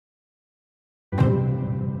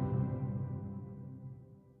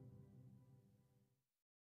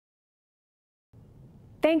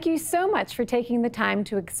Thank you so much for taking the time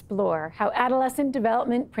to explore how adolescent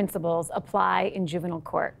development principles apply in juvenile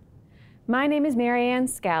court. My name is Mary Ann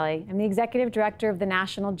Scally. I'm the Executive Director of the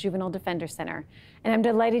National Juvenile Defender Center, and I'm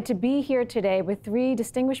delighted to be here today with three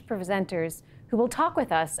distinguished presenters who will talk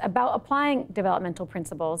with us about applying developmental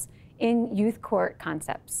principles in youth court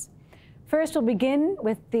concepts. First, we'll begin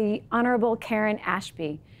with the Honorable Karen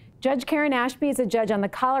Ashby. Judge Karen Ashby is a judge on the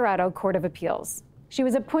Colorado Court of Appeals. She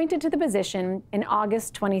was appointed to the position in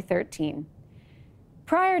August 2013.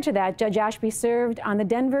 Prior to that, Judge Ashby served on the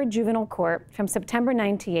Denver Juvenile Court from September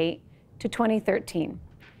 98 to 2013.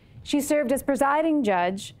 She served as presiding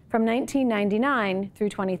judge from 1999 through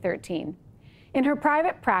 2013. In her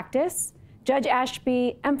private practice, Judge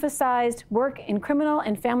Ashby emphasized work in criminal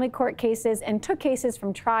and family court cases and took cases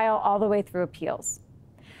from trial all the way through appeals.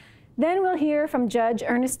 Then we'll hear from Judge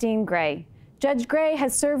Ernestine Gray. Judge Gray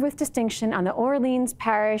has served with distinction on the Orleans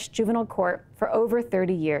Parish Juvenile Court for over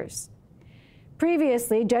 30 years.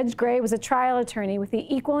 Previously, Judge Gray was a trial attorney with the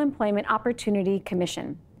Equal Employment Opportunity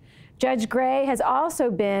Commission. Judge Gray has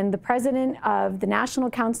also been the president of the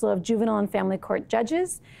National Council of Juvenile and Family Court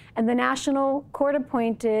Judges and the National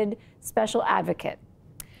Court-Appointed Special Advocate.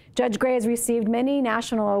 Judge Gray has received many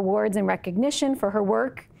national awards and recognition for her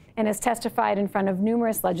work and has testified in front of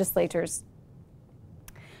numerous legislators.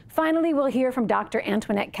 Finally, we'll hear from Dr.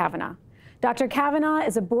 Antoinette Kavanaugh. Dr. Kavanaugh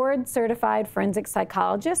is a board-certified forensic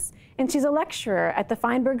psychologist, and she's a lecturer at the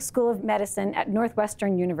Feinberg School of Medicine at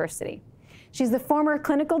Northwestern University. She's the former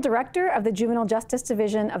clinical director of the Juvenile Justice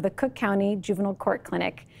Division of the Cook County Juvenile Court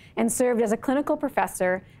Clinic and served as a clinical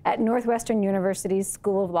professor at Northwestern University's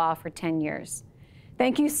School of Law for 10 years.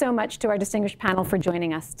 Thank you so much to our distinguished panel for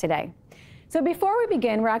joining us today. So before we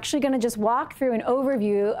begin, we're actually going to just walk through an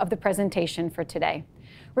overview of the presentation for today.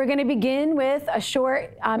 We're going to begin with a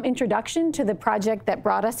short introduction to the project that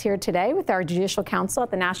brought us here today with our Judicial Council at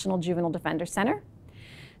the National Juvenile Defender Center.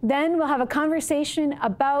 Then we'll have a conversation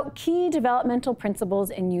about key developmental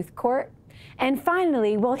principles in youth court. And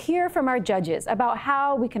finally, we'll hear from our judges about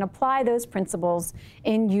how we can apply those principles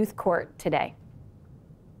in youth court today.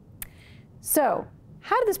 So,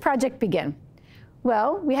 how did this project begin?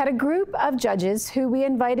 Well, we had a group of judges who we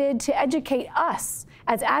invited to educate us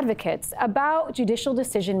as advocates about judicial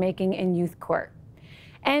decision-making in youth court.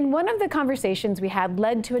 And one of the conversations we had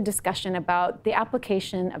led to a discussion about the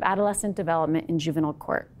application of adolescent development in juvenile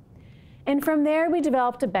court. And from there, we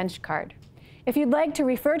developed a bench card. If you'd like to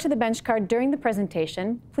refer to the bench card during the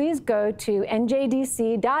presentation, please go to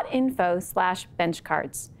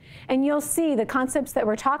njdc.info/benchcards. And you'll see the concepts that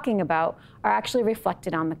we're talking about are actually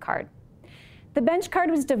reflected on the card. The bench card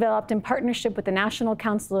was developed in partnership with the National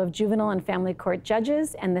Council of Juvenile and Family Court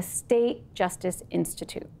Judges and the State Justice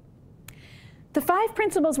Institute. The 5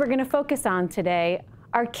 principles we're going to focus on today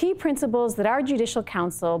are key principles that our Judicial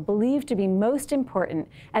Council believe to be most important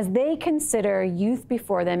as they consider youth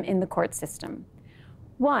before them in the court system.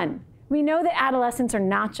 1, we know that adolescents are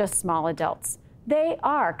not just small adults. They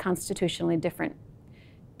are constitutionally different.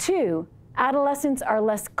 2, adolescents are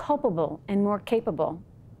less culpable and more capable.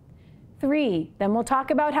 3, then we'll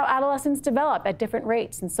talk about how adolescents develop at different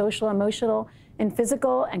rates in social, emotional, and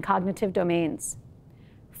physical and cognitive domains.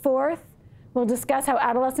 4th, we'll discuss how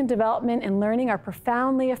adolescent development and learning are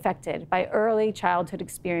profoundly affected by early childhood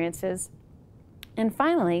experiences. And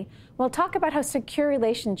finally, we'll talk about how secure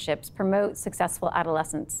relationships promote successful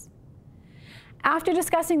adolescence. After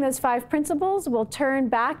discussing those 5 principles, we'll turn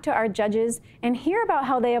back to our judges and hear about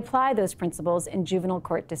how they apply those principles in juvenile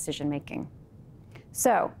court decision-making.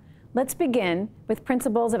 So, let's begin with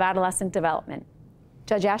principles of adolescent development.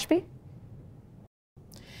 Judge Ashby?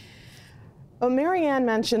 Well, Mary Ann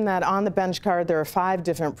mentioned that on the bench card there are 5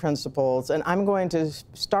 different principles, and I'm going to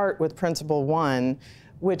start with principle 1,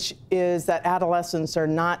 which is that adolescents are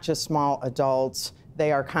not just small adults,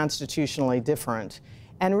 they are constitutionally different.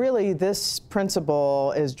 And really, this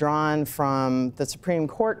principle is drawn from the Supreme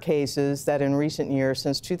Court cases that in recent years,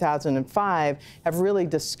 since 2005, have really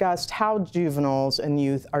discussed how juveniles and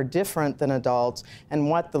youth are different than adults and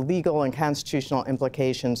what the legal and constitutional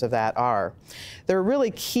implications of that are. There are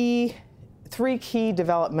really 3 key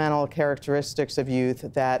developmental characteristics of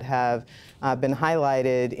youth that have been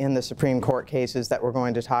highlighted in the Supreme Court cases that we're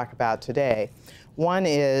going to talk about today. One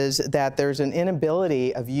is that there's an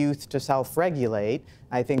inability of youth to self-regulate.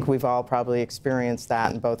 I think we've all probably experienced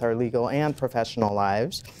that in both our legal and professional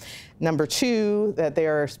lives. Number 2, that they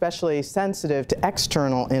are especially sensitive to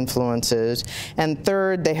external influences. And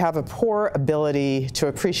third, they have a poor ability to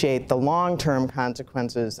appreciate the long-term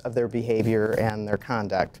consequences of their behavior and their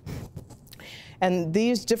conduct. And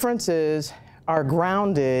these differences are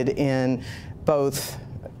grounded in both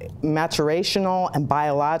maturational and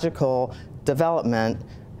biological development.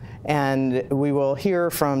 And we will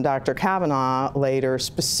hear from Dr. Kavanaugh later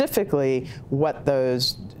specifically what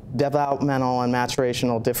those developmental and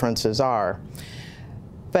maturational differences are.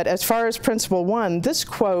 But as far as principle one, this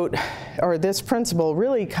quote, or this principle,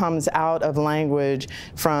 really comes out of language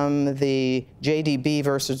from the JDB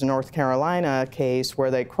versus North Carolina case, where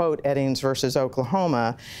they quote Eddings versus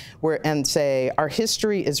Oklahoma, and say, "Our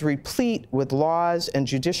history is replete with laws and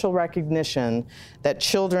judicial recognition that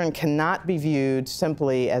children cannot be viewed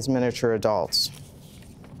simply as miniature adults."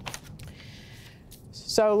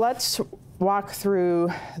 So let's walk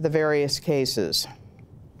through the various cases.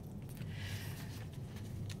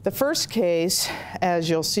 The first case, as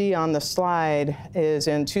you'll see on the slide, is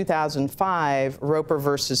in 2005, Roper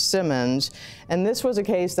versus Simmons. And this was a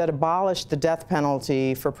case that abolished the death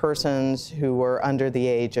penalty for persons who were under the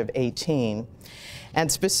age of 18.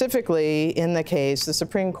 And specifically in the case, the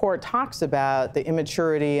Supreme Court talks about the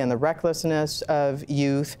immaturity and the recklessness of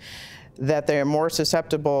youth, that they're more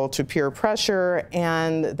susceptible to peer pressure,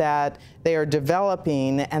 and that they are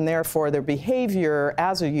developing, and therefore their behavior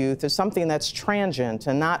as a youth is something that's transient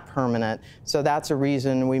and not permanent. So that's a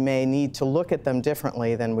reason we may need to look at them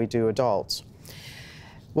differently than we do adults.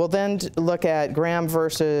 We'll then look at Graham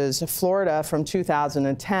versus Florida from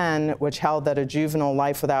 2010, which held that a juvenile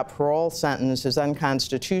life without parole sentence is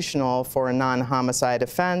unconstitutional for a non-homicide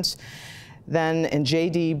offense. Then in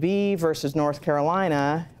JDB versus North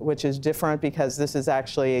Carolina, which is different because this is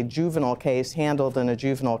actually a juvenile case handled in a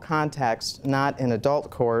juvenile context, not in adult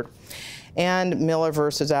court. And Miller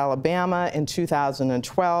versus Alabama in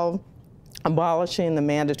 2012, abolishing the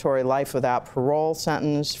mandatory life without parole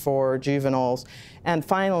sentence for juveniles. And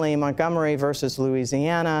finally, Montgomery versus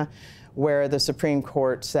Louisiana, where the Supreme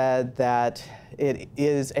Court said that it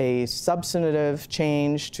is a substantive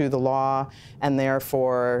change to the law, and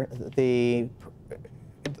therefore the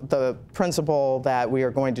principle that we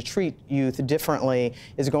are going to treat youth differently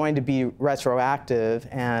is going to be retroactive,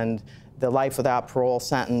 and the life without parole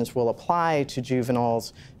sentence will apply to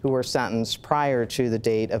juveniles who were sentenced prior to the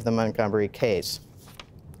date of the Montgomery case.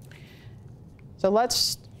 So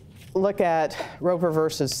let's look at Roper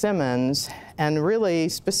versus Simmons, and really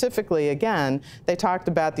specifically, again, they talked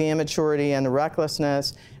about the immaturity and the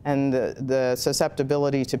recklessness and the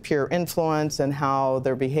susceptibility to peer influence and how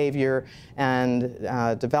their behavior and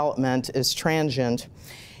development is transient.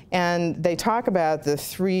 And they talk about the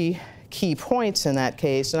three key points in that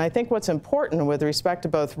case, and I think what's important with respect to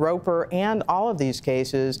both Roper and all of these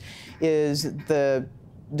cases is the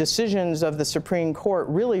decisions of the Supreme Court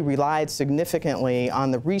really relied significantly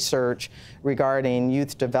on the research regarding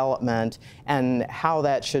youth development and how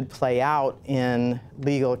that should play out in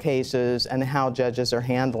legal cases and how judges are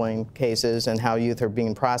handling cases and how youth are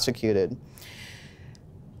being prosecuted.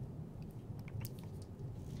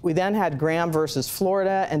 We then had Graham versus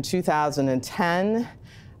Florida in 2010.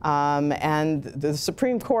 And the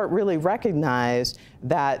Supreme Court really recognized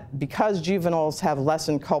that because juveniles have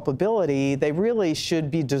lessened culpability, they really should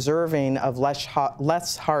be deserving of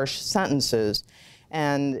less harsh sentences.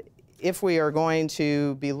 And if we are going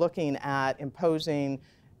to be looking at imposing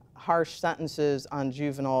harsh sentences on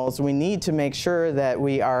juveniles, we need to make sure that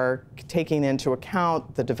we are taking into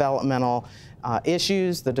account the developmental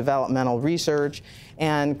issues, the developmental research,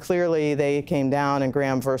 and clearly they came down in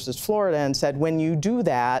Graham versus Florida and said when you do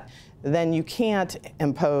that, then you can't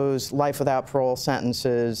impose life without parole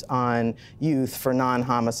sentences on youth for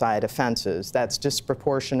non-homicide offenses. That's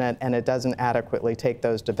disproportionate, and it doesn't adequately take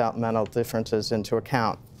those developmental differences into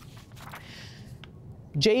account.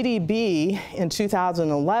 JDB in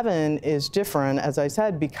 2011 is different, as I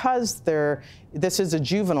said, because this is a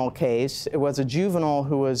juvenile case. It was a juvenile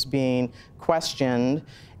who was being questioned,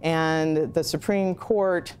 and the Supreme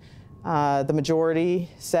Court, the majority,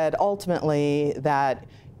 said ultimately that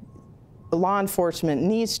law enforcement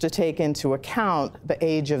needs to take into account the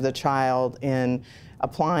age of the child in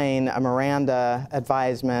applying a Miranda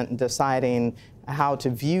advisement and deciding how to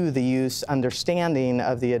view the youth's understanding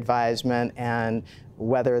of the advisement and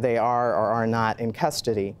whether they are or are not in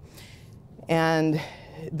custody. And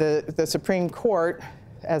the Supreme Court,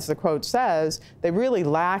 as the quote says, they really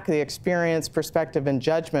lack the experience, perspective, and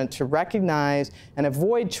judgment to recognize and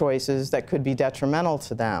avoid choices that could be detrimental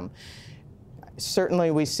to them. Certainly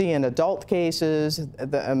we see in adult cases,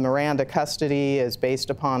 the Miranda custody is based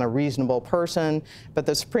upon a reasonable person, but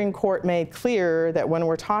the Supreme Court made clear that when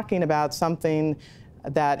we're talking about something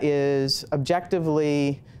that is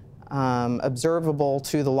objectively observable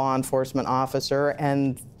to the law enforcement officer,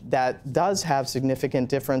 and that does have significant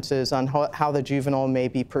differences on how the juvenile may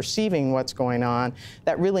be perceiving what's going on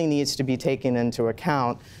that really needs to be taken into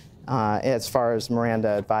account as far as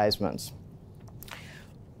Miranda advisements.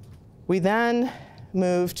 We then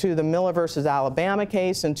moved to the Miller versus Alabama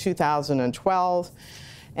case in 2012.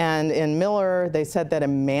 And in Miller, they said that a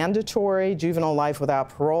mandatory juvenile life without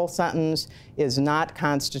parole sentence is not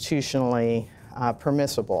constitutionally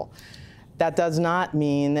permissible. That does not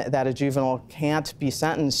mean that a juvenile can't be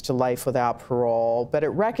sentenced to life without parole, but it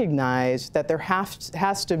recognized that there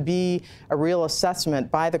has to be a real assessment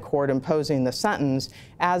by the court imposing the sentence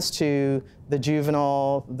as to the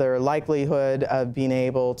juvenile, their likelihood of being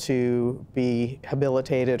able to be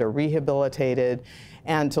habilitated or rehabilitated,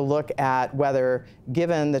 and to look at whether,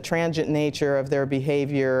 given the transient nature of their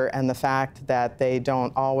behavior and the fact that they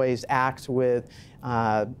don't always act with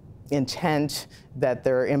intent, that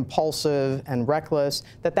they're impulsive and reckless,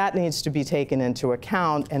 that needs to be taken into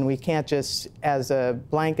account, and we can't just, as a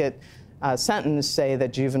blanket sentence, say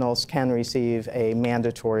that juveniles can receive a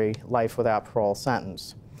mandatory life without parole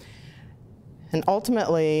sentence. And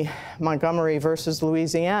ultimately, Montgomery versus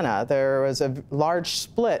Louisiana, there was a large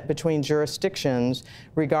split between jurisdictions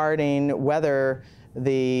regarding whether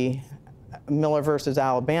the Miller versus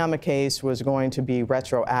Alabama case was going to be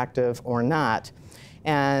retroactive or not.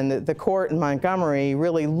 And the court in Montgomery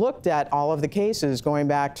really looked at all of the cases going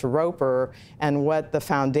back to Roper and what the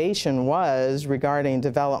foundation was regarding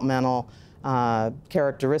developmental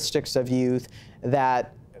characteristics of youth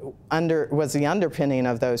that was the underpinning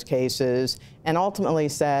of those cases, and ultimately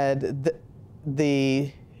said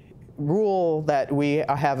the rule that we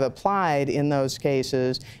have applied in those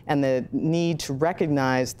cases and the need to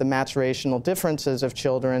recognize the maturational differences of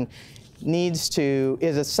children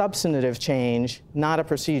is a substantive change, not a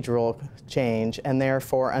procedural change, and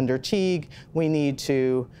therefore under Teague we need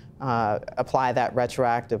to apply that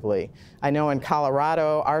retroactively. I know in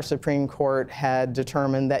Colorado our Supreme Court had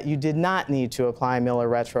determined that you did not need to apply Miller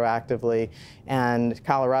retroactively, and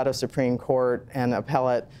Colorado Supreme Court and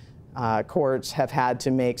appellate courts have had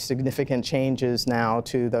to make significant changes now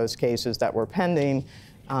to those cases that were pending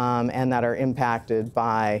and that are impacted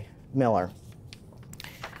by Miller.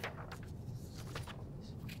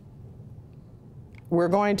 We're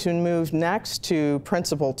going to move next to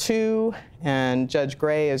Principle 2, and Judge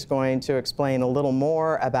Gray is going to explain a little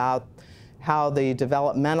more about how the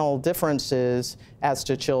developmental differences as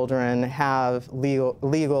to children have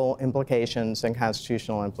legal implications and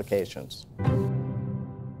constitutional implications.